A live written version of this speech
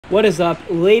What is up,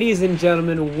 ladies and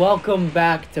gentlemen? Welcome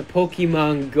back to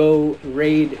Pokemon GO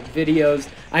raid videos.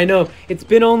 I know it's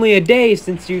been only a day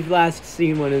since you've last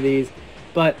seen one of these,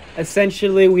 but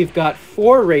essentially we've got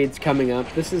 4 raids coming up.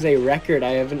 This is a record. I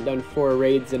haven't done 4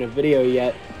 raids in a video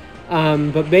yet.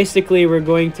 But basically we're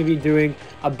going to be doing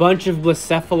a bunch of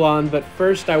Blacephalon, but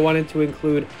first I wanted to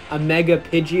include a Mega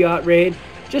Pidgeot raid,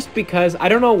 just because, I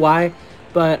don't know why,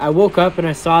 but I woke up and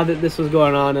I saw that this was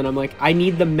going on, and I'm like, I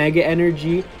need the Mega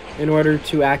Energy in order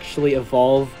to actually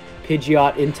evolve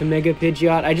Pidgeot into Mega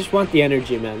Pidgeot. I just want the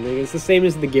energy, man. Like, it's the same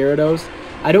as the Gyarados.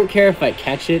 I don't care if I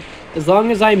catch it. As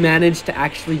long as I manage to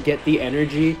actually get the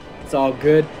energy, it's all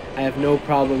good. I have no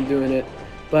problem doing it.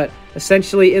 But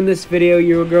essentially in this video,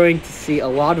 you're going to see a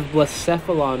lot of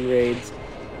Blacephalon raids.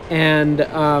 And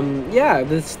yeah,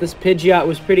 this Pidgeot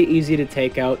was pretty easy to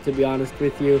take out, to be honest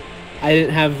with you. I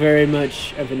didn't have very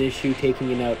much of an issue taking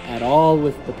it out at all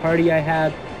with the party I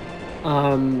had.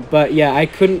 But yeah, I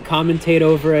couldn't commentate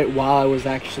over it while I was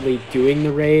actually doing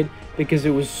the raid because it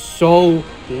was so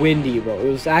windy, bro. It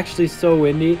was actually so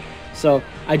windy. So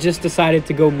I just decided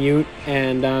to go mute,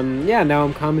 and yeah, now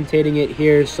I'm commentating it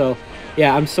here. So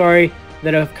yeah, I'm sorry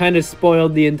that I've kind of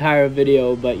spoiled the entire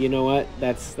video, but you know what?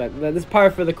 That's par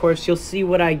for the course. You'll see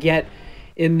what I get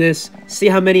in this, see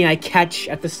how many I catch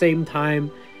at the same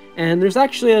time. And there's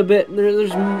actually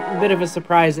there's a bit of a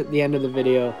surprise at the end of the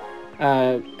video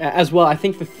as well. I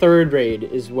think the 3rd raid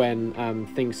is when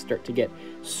things start to get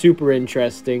super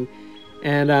interesting.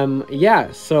 And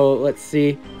yeah, so let's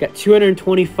see. Got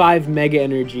 225 Mega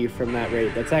Energy from that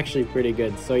raid. That's actually pretty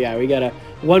good. So yeah, we got a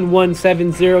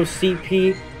 1170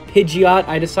 CP Pidgeot.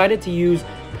 I decided to use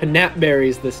Panap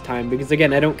Berries this time because,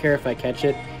 again, I don't care if I catch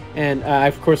it. And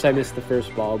of course I missed the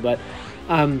first ball, but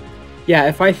yeah,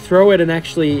 if I throw it and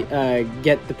actually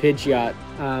get the Pidgeot,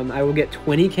 I will get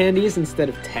 20 candies instead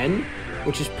of 10,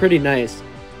 which is pretty nice,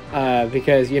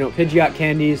 because, you know, Pidgeot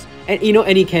candies, and, you know,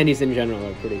 any candies in general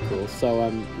are pretty cool. So,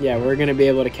 yeah, we're going to be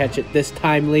able to catch it this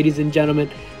time, ladies and gentlemen.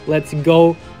 Let's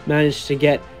go. Managed to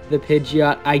get the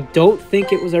Pidgeot. I don't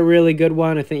think it was a really good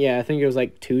one. I think it was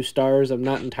like 2 stars. I'm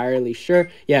not entirely sure.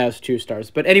 Yeah, it was 2 stars.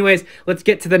 But anyways, let's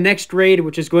get to the next raid,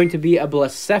 which is going to be a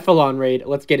Blacephalon raid.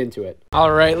 Let's get into it.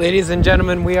 All right, ladies and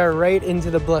gentlemen, we are right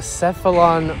into the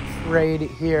Blacephalon raid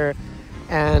here,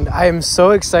 and I am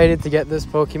so excited to get this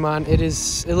Pokemon.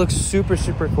 It looks super,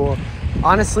 super cool.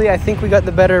 Honestly, I think we got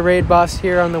the better raid boss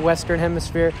here on the Western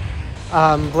Hemisphere.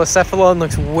 Blacephalon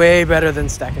looks way better than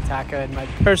Stakataka in my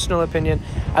personal opinion.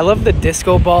 I love the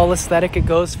disco ball aesthetic it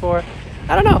goes for.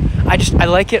 I don't know. I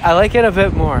like it a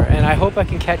bit more, and I hope I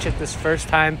can catch it this first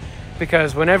time,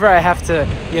 because whenever I have to,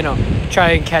 you know,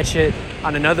 try and catch it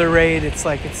on another raid, it's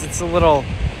like it's a little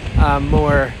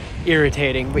more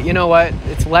irritating. But you know what?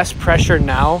 It's less pressure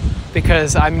now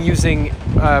because I'm using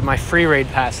my free raid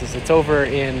passes. It's over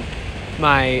in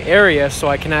my area, so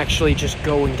I can actually just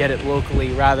go and get it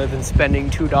locally rather than spending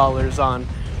 $2 on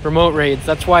remote raids.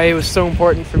 That's why it was so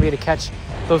important for me to catch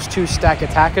those 2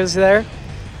 Stakatakas there.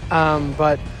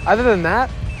 But other than that,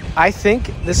 I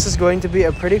think this is going to be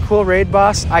a pretty cool raid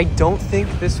boss. I don't think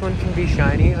this one can be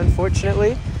shiny,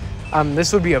 unfortunately.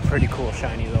 This would be a pretty cool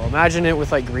shiny though. Imagine it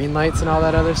with like green lights and all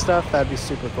that other stuff. That'd be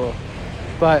super cool.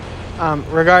 But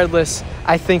regardless,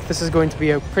 I think this is going to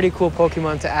be a pretty cool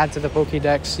Pokemon to add to the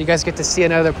Pokédex. You guys get to see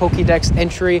another Pokédex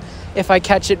entry if I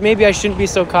catch it. Maybe I shouldn't be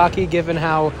so cocky given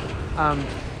how,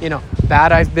 you know,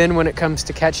 bad I've been when it comes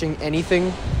to catching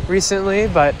anything recently.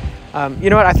 But you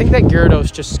know what? I think that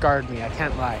Gyarados just scarred me. I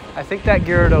can't lie. I think that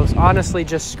Gyarados honestly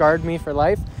just scarred me for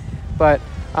life. But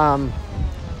I'm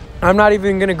not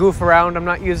even going to goof around. I'm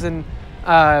not using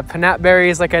Panap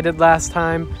Berries like I did last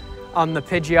time on the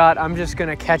Pidgeot. I'm just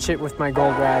gonna catch it with my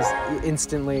Gold Raz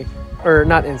instantly, or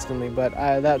not instantly, but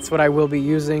that's what I will be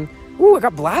using. Ooh, I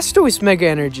got Blastoise Mega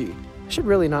Energy. I should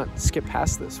really not skip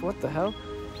past this. What the hell?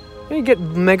 I'm gonna get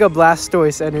Mega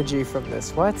Blastoise Energy from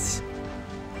this. What?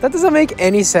 That doesn't make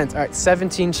any sense. All right,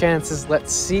 17 chances.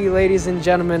 Let's see, ladies and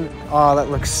gentlemen. Oh, that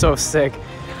looks so sick.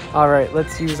 All right,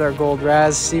 let's use our Gold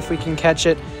Raz, see if we can catch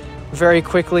it very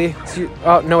quickly.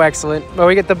 Oh, no, excellent. But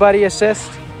we get the buddy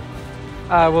assist.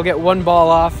 We'll get 1 ball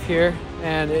off here,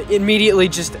 and it immediately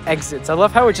just exits. I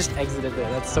love how it just exited there.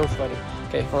 That's so funny.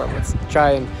 Okay, hold on. Let's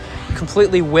try and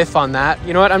completely whiff on that.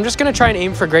 You know what? I'm just going to try and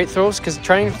aim for great throws, because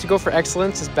trying to go for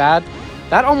excellence is bad.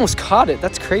 That almost caught it.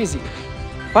 That's crazy.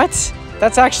 What?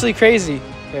 That's actually crazy.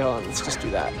 Okay, hold on. Let's just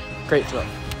do that. Great throw.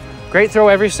 Great throw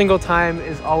every single time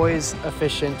is always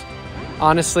efficient.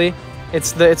 Honestly,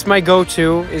 it's my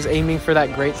go-to is aiming for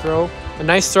that great throw. A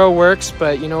nice throw works,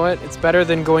 but you know what? It's better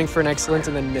than going for an excellent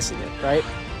and then missing it, right?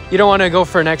 You don't want to go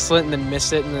for an excellent and then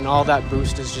miss it, and then all that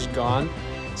boost is just gone.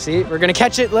 See, we're gonna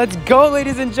catch it. Let's go,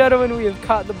 ladies and gentlemen. We have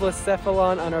caught the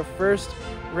Blacephalon on our first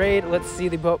raid. Let's see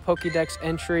the Pokédex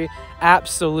entry.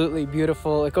 Absolutely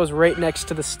beautiful. It goes right next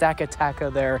to the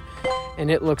Stakataka there, and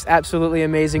it looks absolutely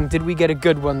amazing. Did we get a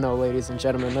good one though, ladies and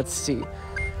gentlemen? Let's see.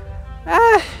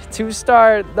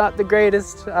 2-star, not the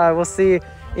greatest. We'll see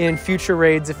in future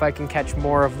raids if I can catch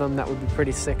more of them. That would be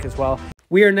pretty sick as well.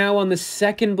 We are now on the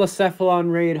second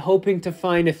Blacephalon raid, hoping to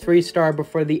find a 3-star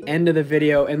before the end of the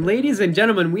video. And ladies and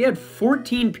gentlemen, we had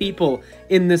 14 people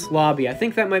in this lobby. I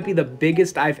think that might be the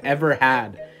biggest I've ever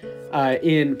had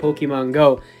in Pokemon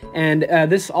Go. And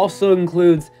this also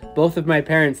includes both of my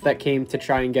parents that came to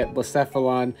try and get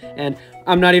Blacephalon. And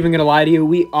I'm not even going to lie to you,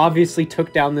 we obviously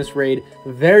took down this raid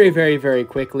very, very, very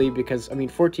quickly because, I mean,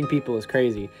 14 people is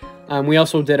crazy. We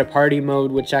also did a party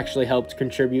mode, which actually helped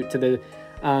contribute to the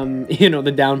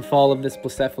the downfall of this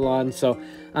Blacephalon. So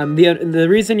the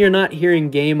reason you're not hearing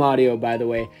game audio, by the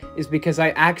way, is because I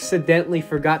accidentally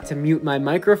forgot to mute my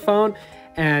microphone,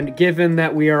 and given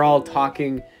that we are all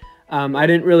talking, I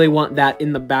didn't really want that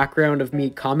in the background of me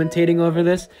commentating over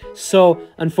this. So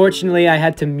unfortunately I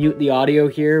had to mute the audio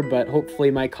here, but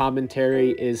hopefully my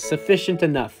commentary is sufficient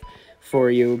enough for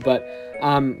you. But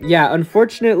yeah,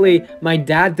 unfortunately my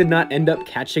dad did not end up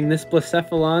catching this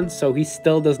Blacephalon, so he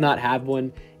still does not have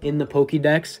one in the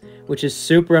Pokédex, which is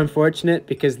super unfortunate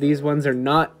because these ones are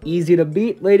not easy to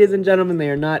beat, ladies and gentlemen. They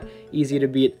are not easy to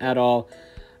beat at all.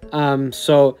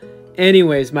 So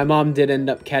anyways, my mom did end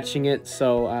up catching it,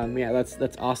 so yeah,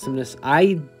 that's awesomeness.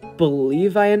 I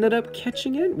believe I ended up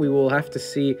catching it. We will have to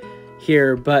see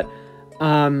here, but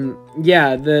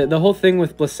yeah, the whole thing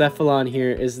with Blacephalon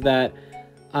here is that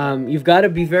you've got to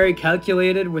be very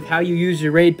calculated with how you use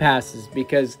your raid passes,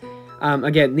 because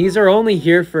again, these are only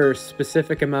here for a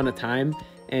specific amount of time,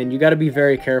 and you got to be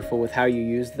very careful with how you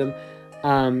use them.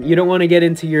 You don't want to get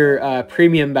into your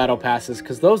premium battle passes,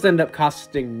 because those end up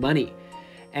costing money,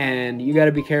 and you got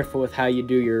to be careful with how you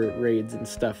do your raids and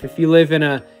stuff. If you live in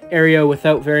a area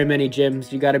without very many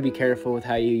gyms, you got to be careful with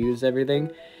how you use everything.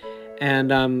 And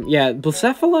yeah,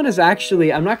 Blacephalon is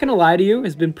actually, I'm not going to lie to you,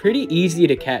 has been pretty easy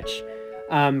to catch.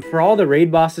 For all the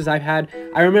raid bosses I've had,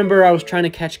 I remember I was trying to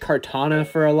catch Kartana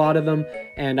for a lot of them,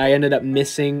 and I ended up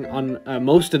missing on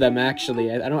most of them, actually.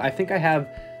 I think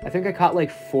I caught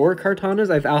like 4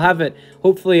 Kartanas. I'll have it,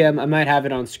 hopefully I might have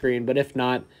it on screen, but if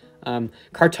not,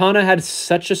 Kartana had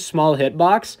such a small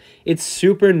hitbox. It's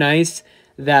super nice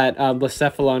that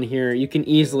Blacephalon here, you can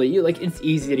easily, it's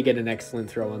easy to get an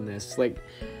excellent throw on this. Like,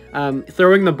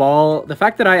 throwing the ball, the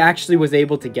fact that I actually was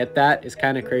able to get that is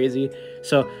kind of crazy.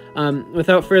 So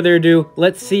without further ado,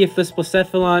 let's see if this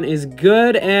Blacephalon is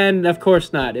good, and of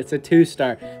course not. It's a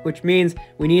 2-star, which means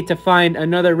we need to find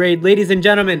another raid. Ladies and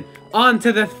gentlemen, on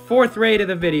to the 4th raid of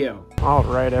the video. All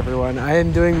right, everyone, I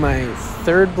am doing my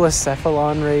 3rd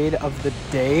Blacephalon raid of the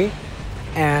day,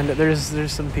 and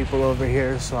there's some people over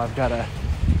here, so I've got to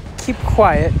keep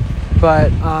quiet.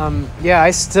 But yeah, I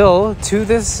still, to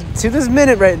this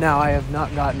minute right now, I have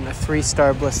not gotten a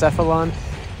 3-star Blacephalon,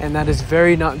 and that is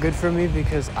very not good for me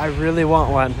because I really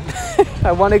want one.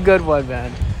 I want a good one,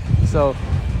 man. So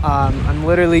I'm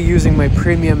literally using my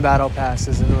premium battle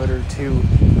passes in order to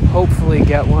hopefully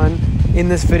get one. In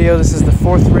this video, this is the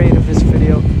 4th raid of this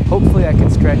video. Hopefully I can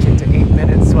stretch it to 8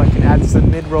 minutes so I can add some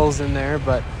mid-rolls in there,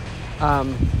 but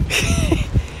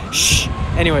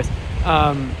anyways.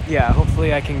 Yeah,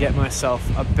 hopefully I can get myself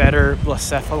a better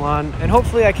Blacephalon, and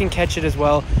hopefully I can catch it as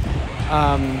well.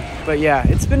 But yeah,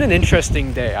 it's been an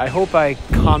interesting day. I hope I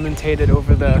commentated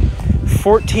over the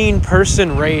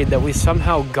 14-person raid that we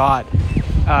somehow got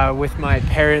with my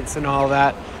parents and all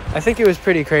that. I think it was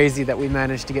pretty crazy that we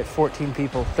managed to get 14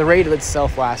 people. The raid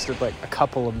itself lasted like a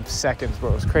couple of seconds, bro.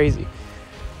 It was crazy.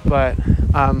 But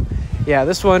yeah,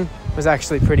 this one was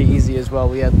actually pretty easy as well.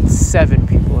 We had 7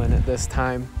 people in it this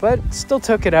time, but still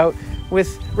took it out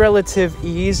with relative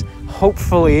ease.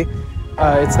 Hopefully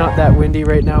it's not that windy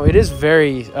right now. It is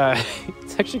very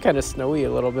it's actually kind of snowy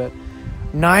a little bit.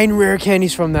 9 rare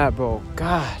candies from that, bro.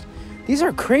 God, these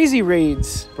are crazy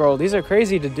raids, bro. These are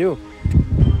crazy to do.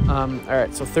 All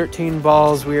right, so 13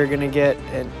 balls. We are gonna get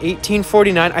an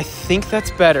 1849. I think that's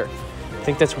better. I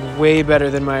think that's way better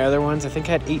than my other ones. I think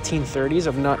I had 1830s.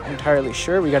 I'm not entirely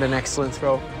sure. We got an excellent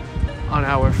throw on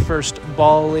our first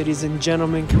ball, ladies and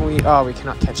gentlemen. Can we? Oh, we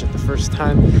cannot catch it the first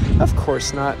time. Of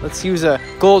course not. Let's use a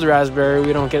gold raspberry.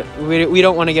 We don't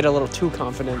want to get a little too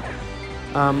confident.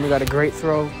 We got a great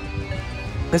throw.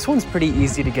 This one's pretty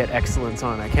easy to get excellence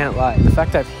on. I can't lie. The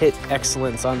fact I've hit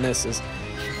excellence on this is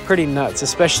pretty nuts,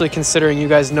 especially considering you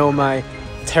guys know my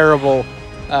terrible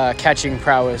catching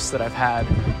prowess that I've had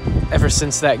ever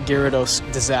since that Gyarados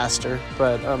disaster.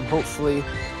 But hopefully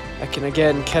I can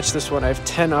again catch this one. I have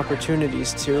 10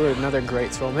 opportunities to. Another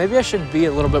great throw. Maybe I should be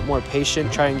a little bit more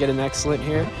patient, try and get an excellent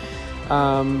here.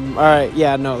 All right,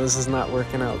 yeah, no, this is not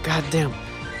working out. God damn.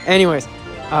 Anyways,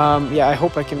 yeah, I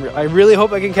hope I can. I really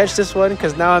hope I can catch this one,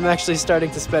 because now I'm actually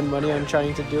starting to spend money on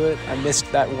trying to do it. I missed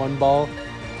that one ball.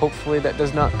 Hopefully that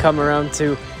does not come around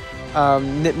to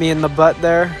nip me in the butt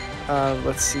there.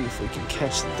 Let's see if we can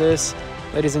catch this.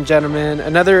 Ladies and gentlemen,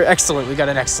 another excellent. We got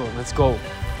an excellent. Let's go.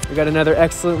 We got another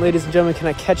excellent, ladies and gentlemen. Can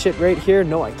I catch it right here?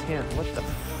 No, I can't. What the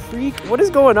freak? What is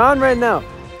going on right now?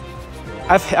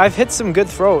 I've hit some good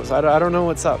throws. I don't know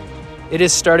what's up. It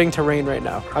is starting to rain right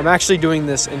now. I'm actually doing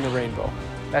this in the rainbow.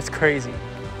 That's crazy.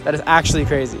 That is actually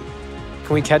crazy.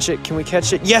 Can we catch it? Can we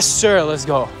catch it? Yes, sir. Let's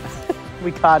go.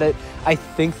 We caught it. I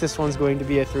think this one's going to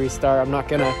be a 3-star. I'm not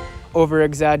going to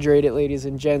over-exaggerate it, ladies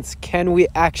and gents. Can we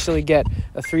actually get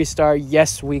a 3-star?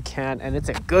 Yes, we can, and it's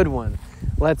a good one.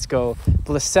 Let's go.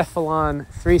 Blacephalon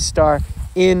 3-star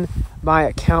in my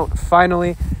account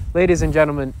finally. Ladies and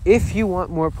gentlemen, if you want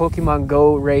more Pokemon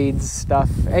Go raids stuff,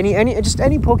 any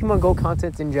Pokemon Go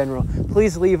content in general,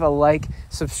 please leave a like,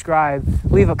 subscribe,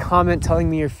 leave a comment telling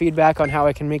me your feedback on how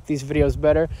I can make these videos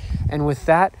better. And with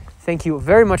that, thank you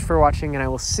very much for watching, and I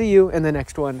will see you in the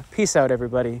next one. Peace out,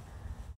 everybody.